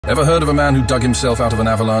Ever heard of a man who dug himself out of an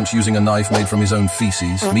avalanche using a knife made from his own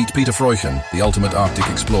feces? Meet Peter Freuchen, the ultimate Arctic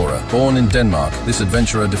explorer. Born in Denmark, this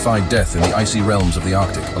adventurer defied death in the icy realms of the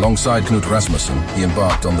Arctic. Alongside Knud Rasmussen, he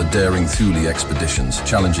embarked on the daring Thule expeditions,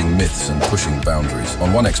 challenging myths and pushing boundaries.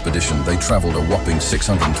 On one expedition, they traveled a whopping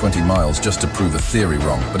 620 miles just to prove a theory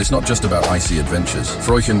wrong. But it's not just about icy adventures.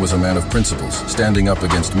 Freuchen was a man of principles, standing up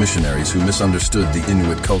against missionaries who misunderstood the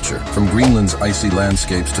Inuit culture. From Greenland's icy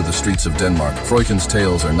landscapes to the streets of Denmark, Freuchen's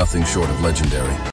tales are nothing short of legendary.